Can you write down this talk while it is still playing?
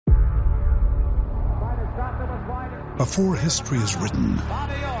Before history is written,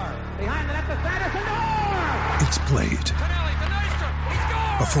 it's played.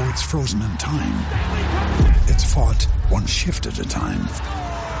 Before it's frozen in time, it's fought one shift at a time.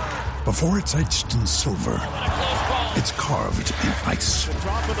 Before it's etched in silver, it's carved in ice.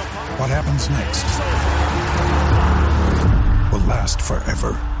 What happens next will last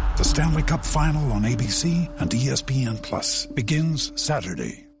forever. The Stanley Cup Final on ABC and ESPN Plus begins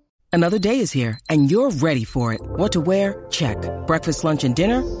Saturday. Another day is here, and you're ready for it. What to wear? Check. Breakfast, lunch, and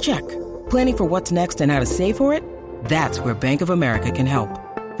dinner? Check. Planning for what's next and how to save for it? That's where Bank of America can help.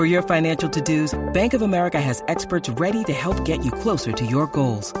 For your financial to-dos, Bank of America has experts ready to help get you closer to your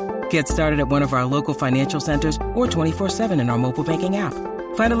goals. Get started at one of our local financial centers or 24/7 in our mobile banking app.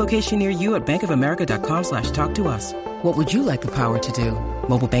 Find a location near you at bankofamerica.com/talktous. What would you like the power to do?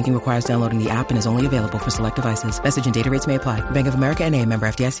 Mobile banking requires downloading the app and is only available for select devices. Message and data rates may apply. Bank of America NA, member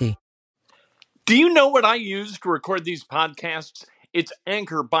FDIC. Do you know what I use to record these podcasts? It's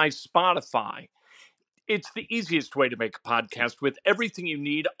Anchor by Spotify. It's the easiest way to make a podcast with everything you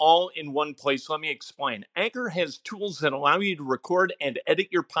need all in one place. Let me explain. Anchor has tools that allow you to record and edit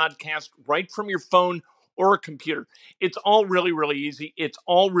your podcast right from your phone or a computer. It's all really, really easy. It's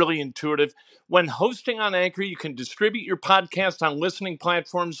all really intuitive. When hosting on Anchor, you can distribute your podcast on listening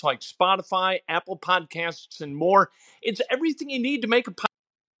platforms like Spotify, Apple Podcasts, and more. It's everything you need to make a podcast.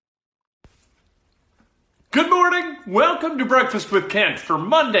 Good morning. Welcome to Breakfast with Kent for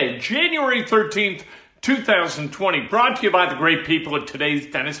Monday, January 13th, 2020. Brought to you by the great people at Today's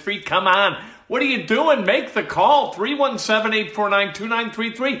Dentistry. Come on. What are you doing? Make the call.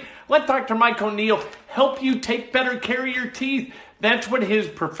 317-849-2933. Let Dr. Mike O'Neill help you take better care of your teeth. That's what his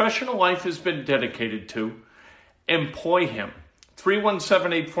professional life has been dedicated to. Employ him.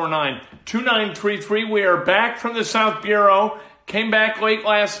 317-849-2933. We are back from the South Bureau. Came back late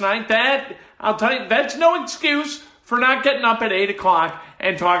last night. I'll tell you, that's no excuse for not getting up at 8 o'clock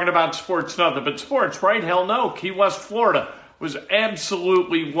and talking about sports and other. But sports, right? Hell no. Key West, Florida was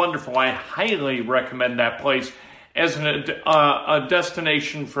absolutely wonderful. I highly recommend that place as a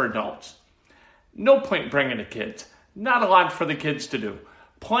destination for adults. No point bringing the kids. Not a lot for the kids to do.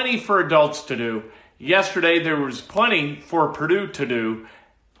 Plenty for adults to do. Yesterday, there was plenty for Purdue to do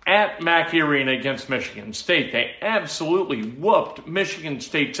at Mackey Arena against Michigan State. They absolutely whooped Michigan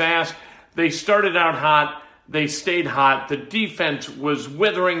State's ass. They started out hot. They stayed hot. The defense was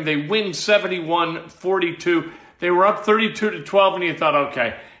withering. They win 71-42. They were up 32-12, and you thought,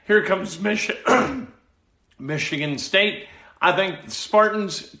 okay, here comes Michigan State. I think the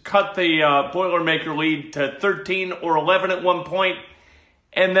Spartans cut the Boilermaker lead to 13 or 11 at one point,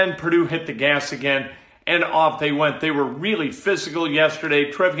 and then Purdue hit the gas again, and off they went. They were really physical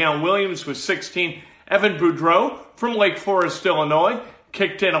yesterday. Trevion Williams was 16. Evan Boudreau from Lake Forest, Illinois,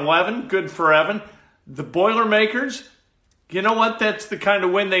 kicked in 11. Good for Evan. The Boilermakers, you know what? That's the kind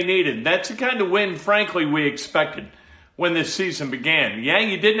of win they needed. That's the kind of win, frankly, we expected when this season began. Yeah,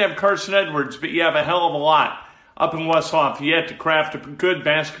 you didn't have Carson Edwards, but you have a hell of a lot up in West Lafayette to craft a good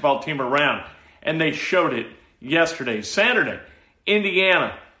basketball team around. And they showed it yesterday. Saturday,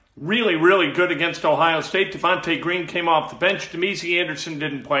 Indiana, really, really good against Ohio State. Devontae Green came off the bench. Demezy Anderson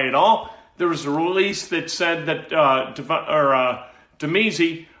didn't play at all. There was a release that said that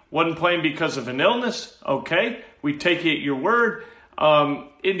Demezy wasn't playing because of an illness. Okay, we take you at your word.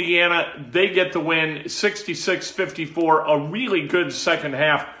 Indiana, they get the win, 66-54, a really good second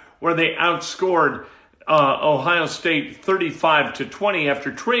half where they outscored Ohio State 35-20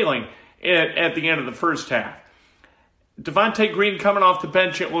 after trailing at the end of the first half. Devontae Green coming off the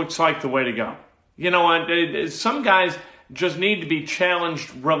bench, it looks like the way to go. You know what? Some guys just need to be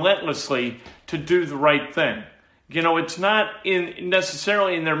challenged relentlessly to do the right thing. You know, it's not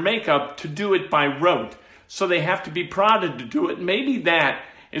necessarily in their makeup to do it by rote. So they have to be prodded to do it. Maybe that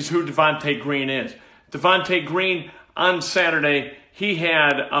is who Devontae Green is. Devontae Green on Saturday, he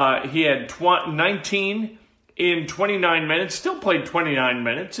had 19 in 29 minutes. Still played 29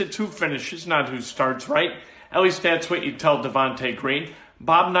 minutes. It's who finishes, not who starts, right? At least that's what you tell Devontae Green.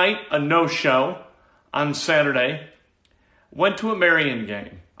 Bob Knight, a no-show on Saturday. Went to a Marion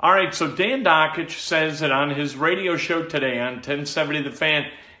game. All right, so Dan Dakich says that on his radio show today on 1070 The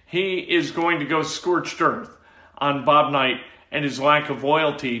Fan, he is going to go scorched earth on Bob Knight and his lack of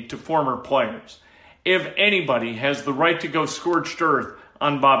loyalty to former players. If anybody has the right to go scorched earth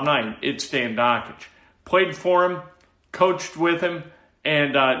on Bob Knight, it's Dan Dakich. Played for him, coached with him,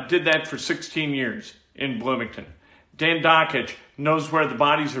 and did that for 16 years in Bloomington. Dan Dakich knows where the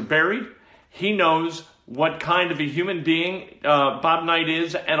bodies are buried. He knows what kind of a human being Bob Knight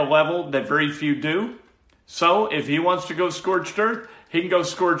is at a level that very few do. So if he wants to go scorched earth, he can go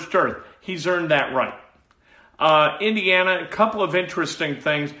scorched earth. He's earned that right. Indiana, a couple of interesting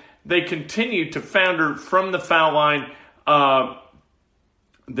things. They continue to founder from the foul line.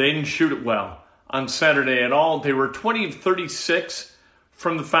 They didn't shoot it well on Saturday at all. They were 20 of 36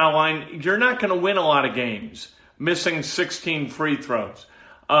 from the foul line. You're not going to win a lot of games missing 16 free throws.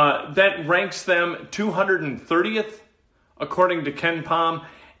 That ranks them 230th, according to Ken Pom.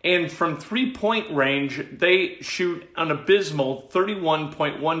 And from three-point range, they shoot an abysmal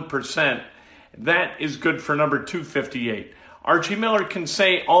 31.1%. That is good for number 258. Archie Miller can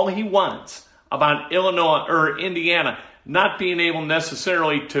say all he wants about Illinois or Indiana not being able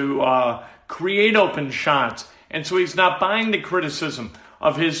necessarily to create open shots, and so he's not buying the criticism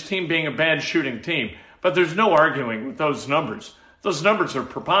of his team being a bad shooting team. But there's no arguing with those numbers. Those numbers are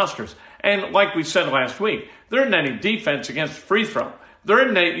preposterous. And like we said last week, there isn't any defense against free throw.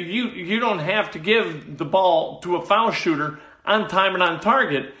 You don't have to give the ball to a foul shooter on time and on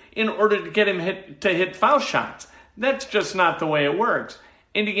target in order to get him to hit foul shots. That's just not the way it works.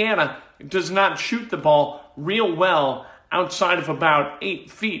 Indiana does not shoot the ball real well outside of about 8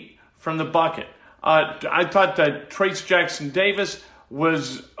 feet from the bucket. I thought that Trace Jackson Davis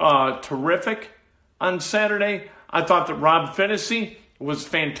was terrific on Saturday. I thought that Rob Finney was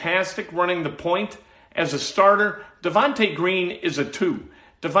fantastic running the point as a starter. Devontae Green is a 2.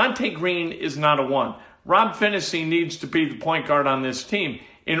 Devontae Green is not a 1. Rob Finney needs to be the point guard on this team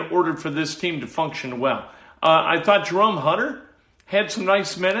in order for this team to function well. I thought Jerome Hunter had some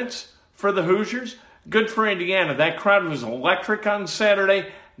nice minutes for the Hoosiers. Good for Indiana. That crowd was electric on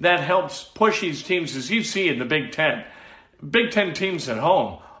Saturday. That helps push these teams, as you see in the Big Ten. Big Ten teams at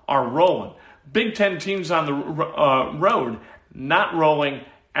home are rolling. Big Ten teams on the road not rolling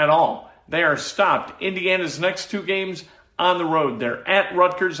at all. They are stopped. Indiana's next 2 games on the road. They're at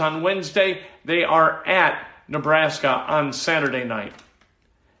Rutgers on Wednesday. They are at Nebraska on Saturday night.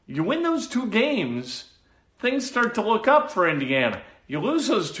 You win those 2 games, things start to look up for Indiana. You lose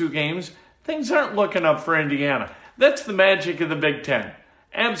those 2 games, things aren't looking up for Indiana. That's the magic of the Big Ten.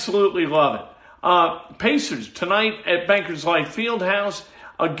 Absolutely love it. Pacers tonight at Bankers Life Fieldhouse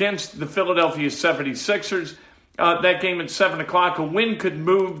against the Philadelphia 76ers. That game at 7 o'clock. A win could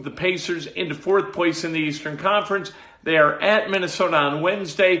move the Pacers into 4th place in the Eastern Conference. They are at Minnesota on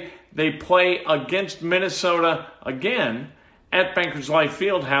Wednesday. They play against Minnesota again at Bankers Life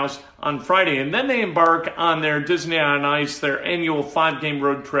Fieldhouse on Friday. And then they embark on their Disney on Ice, their annual 5-game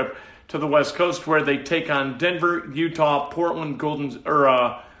road trip to the West Coast, where they take on Denver, Utah, Portland,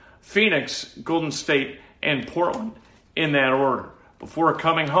 Phoenix, Golden State, and Portland in that order, before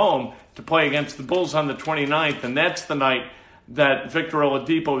coming home to play against the Bulls on the 29th. And that's the night that Victor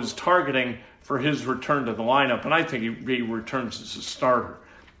Oladipo is targeting for his return to the lineup. And I think he returns as a starter.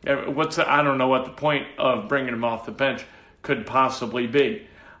 I don't know what the point of bringing him off the bench could possibly be.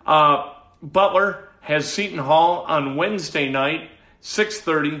 Butler has Seton Hall on Wednesday night,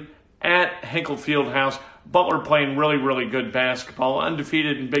 6:30 at Hinkle Fieldhouse. Butler playing really, really good basketball,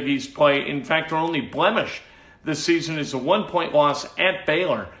 undefeated in Big East play. In fact, their only blemish this season is a 1-point loss at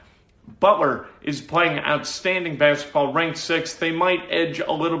Baylor. Butler is playing outstanding basketball, ranked 6th. They might edge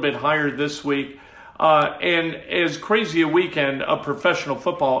a little bit higher this week. And as crazy a weekend of professional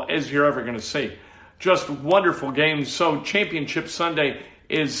football as you're ever going to see. Just wonderful games. So Championship Sunday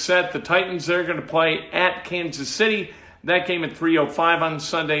is set. The Titans, they're going to play at Kansas City. That game at 3:05 on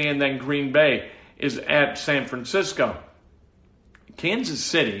Sunday. And then Green Bay is at San Francisco. Kansas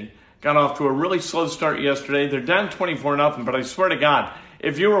City got off to a really slow start yesterday. They're down 24-0, but I swear to God,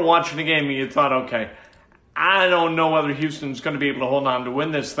 if you were watching the game and you thought, okay, I don't know whether Houston's going to be able to hold on to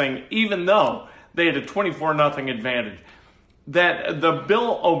win this thing, even though they had a 24-0 advantage. That the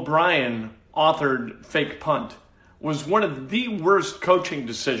Bill O'Brien authored fake punt was one of the worst coaching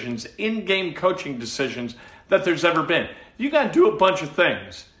decisions, in-game coaching decisions that there's ever been. You got to do a bunch of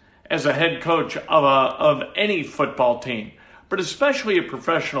things as a head coach of any football team, but especially a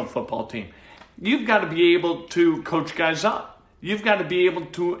professional football team. You've got to be able to coach guys up. You've got to be able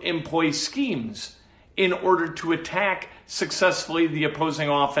to employ schemes in order to attack successfully the opposing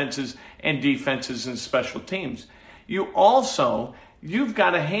offenses and defenses and special teams. You've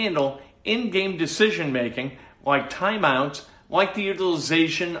got to handle in-game decision-making like timeouts, like the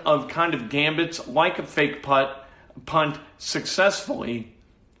utilization of kind of gambits, like a fake punt successfully.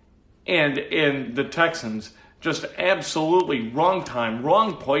 And in the Texans, just absolutely wrong time,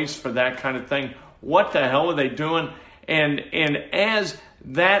 wrong place for that kind of thing. What the hell are they doing? And as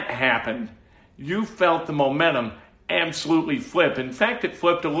that happened, you felt the momentum absolutely flip. In fact, it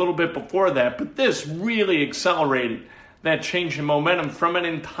flipped a little bit before that, but this really accelerated that change in momentum from an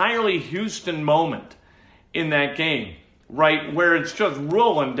entirely Houston moment in that game, right, where it's just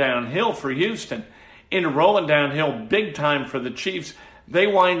rolling downhill for Houston. into rolling downhill big time for the Chiefs. They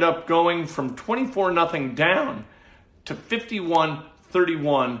wind up going from 24-0 down to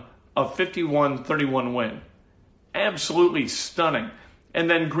 51-31, a 51-31 win. Absolutely stunning. And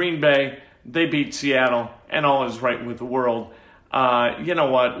then Green Bay, they beat Seattle, and all is right with the world. You know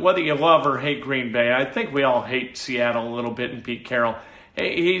what? Whether you love or hate Green Bay, I think we all hate Seattle a little bit and Pete Carroll.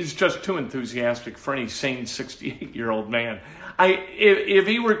 He's just too enthusiastic for any sane 68-year-old man. If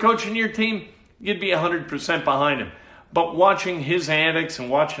he were coaching your team, you'd be 100% behind him. But watching his antics and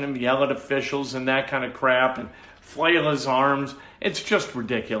watching him yell at officials and that kind of crap and flail his arms, it's just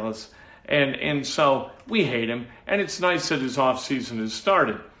ridiculous. And so we hate him. And it's nice that his offseason has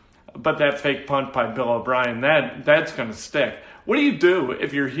started. But that fake punt by Bill O'Brien, that's going to stick. What do you do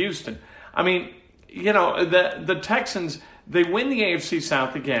if you're Houston? I mean, you know, the Texans, they win the AFC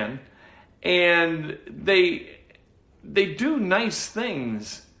South again. And they do nice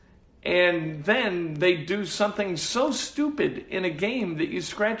things. And then they do something so stupid in a game that you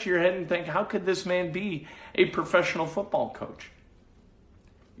scratch your head and think, how could this man be a professional football coach?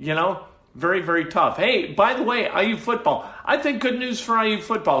 You know, very, very tough. Hey, by the way, IU football. I think good news for IU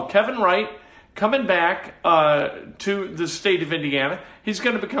football. Kevin Wright coming back to the state of Indiana. He's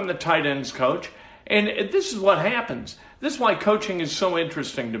going to become the tight ends coach. And this is what happens. This is why coaching is so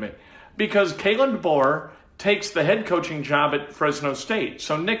interesting to me. Because Kalen DeBoer takes the head coaching job at Fresno State.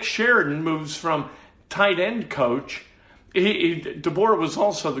 So Nick Sheridan moves from tight end coach. DeBoer was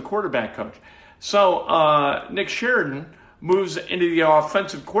also the quarterback coach. So Nick Sheridan moves into the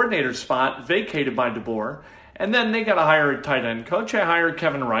offensive coordinator spot vacated by DeBoer. And then they got to hire a tight end coach. I hired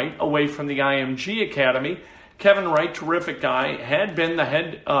Kevin Wright away from the IMG Academy. Kevin Wright, terrific guy, had been the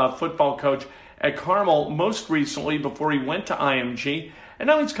head football coach at Carmel most recently before he went to IMG. And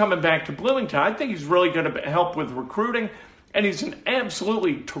now he's coming back to Bloomington. I think he's really going to help with recruiting. And he's an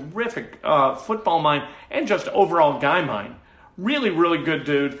absolutely terrific football mind and just overall guy mind. Really, really good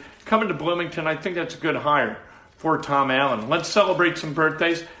dude. Coming to Bloomington, I think that's a good hire for Tom Allen. Let's celebrate some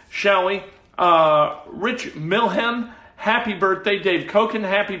birthdays, shall we? Rich Milham, happy birthday. Dave Koken,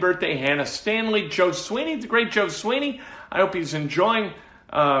 happy birthday. Hannah Stanley, Joe Sweeney, the great Joe Sweeney. I hope he's enjoying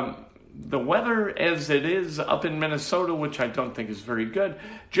the weather as it is up in Minnesota, which I don't think is very good.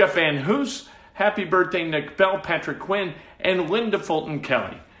 Jeff Van Hoos, happy birthday. Nick Bell, Patrick Quinn, and Linda Fulton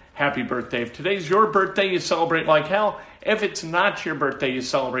Kelly. Happy birthday. If today's your birthday, you celebrate like hell. If it's not your birthday, you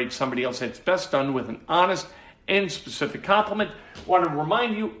celebrate somebody else. It's best done with an honest and specific compliment. Want to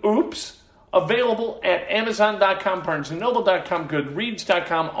remind you, Oops, available at Amazon.com, BarnesandNoble.com,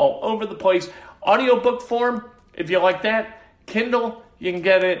 Goodreads.com, all over the place. Audiobook form, if you like that. Kindle, you can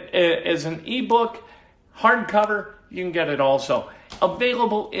get it as an ebook. Hardcover, you can get it also.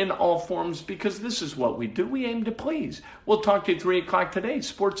 Available in all forms because this is what we do. We aim to please. We'll talk to you at 3 o'clock today.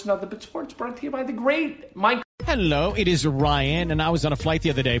 Sports Nothing But Sports brought to you by the great Mike. Hello, it is Ryan, and I was on a flight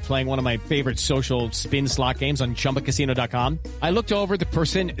the other day playing one of my favorite social spin slot games on ChumbaCasino.com. I looked over at the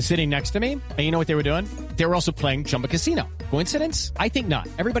person sitting next to me, and you know what they were doing? They were also playing Chumba Casino. Coincidence? I think not.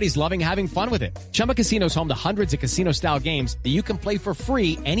 Everybody's loving having fun with it. Chumba Casino is home to hundreds of casino-style games that you can play for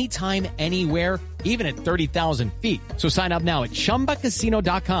free anytime, anywhere, even at 30,000 feet. So sign up now at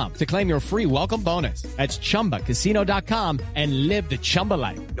ChumbaCasino.com to claim your free welcome bonus. That's ChumbaCasino.com and live the Chumba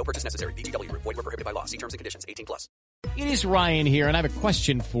life. No purchase necessary. VGW. Void where prohibited by law. See terms and conditions. 18+. It is Ryan here, and I have a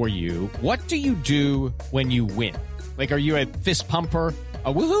question for you. What do you do when you win? Like, are you a fist pumper,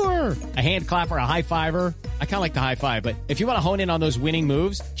 a woohooer, a hand clapper, a high fiver? I kind of like the high five, but if you want to hone in on those winning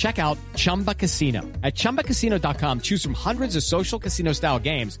moves, check out Chumba Casino. At ChumbaCasino.com, choose from hundreds of social casino-style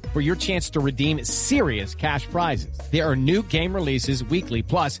games for your chance to redeem serious cash prizes. There are new game releases weekly,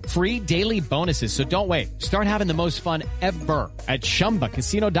 plus free daily bonuses, so don't wait. Start having the most fun ever at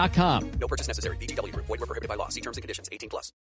ChumbaCasino.com. No purchase necessary. VGW. Void where prohibited by law. See terms and conditions. 18+.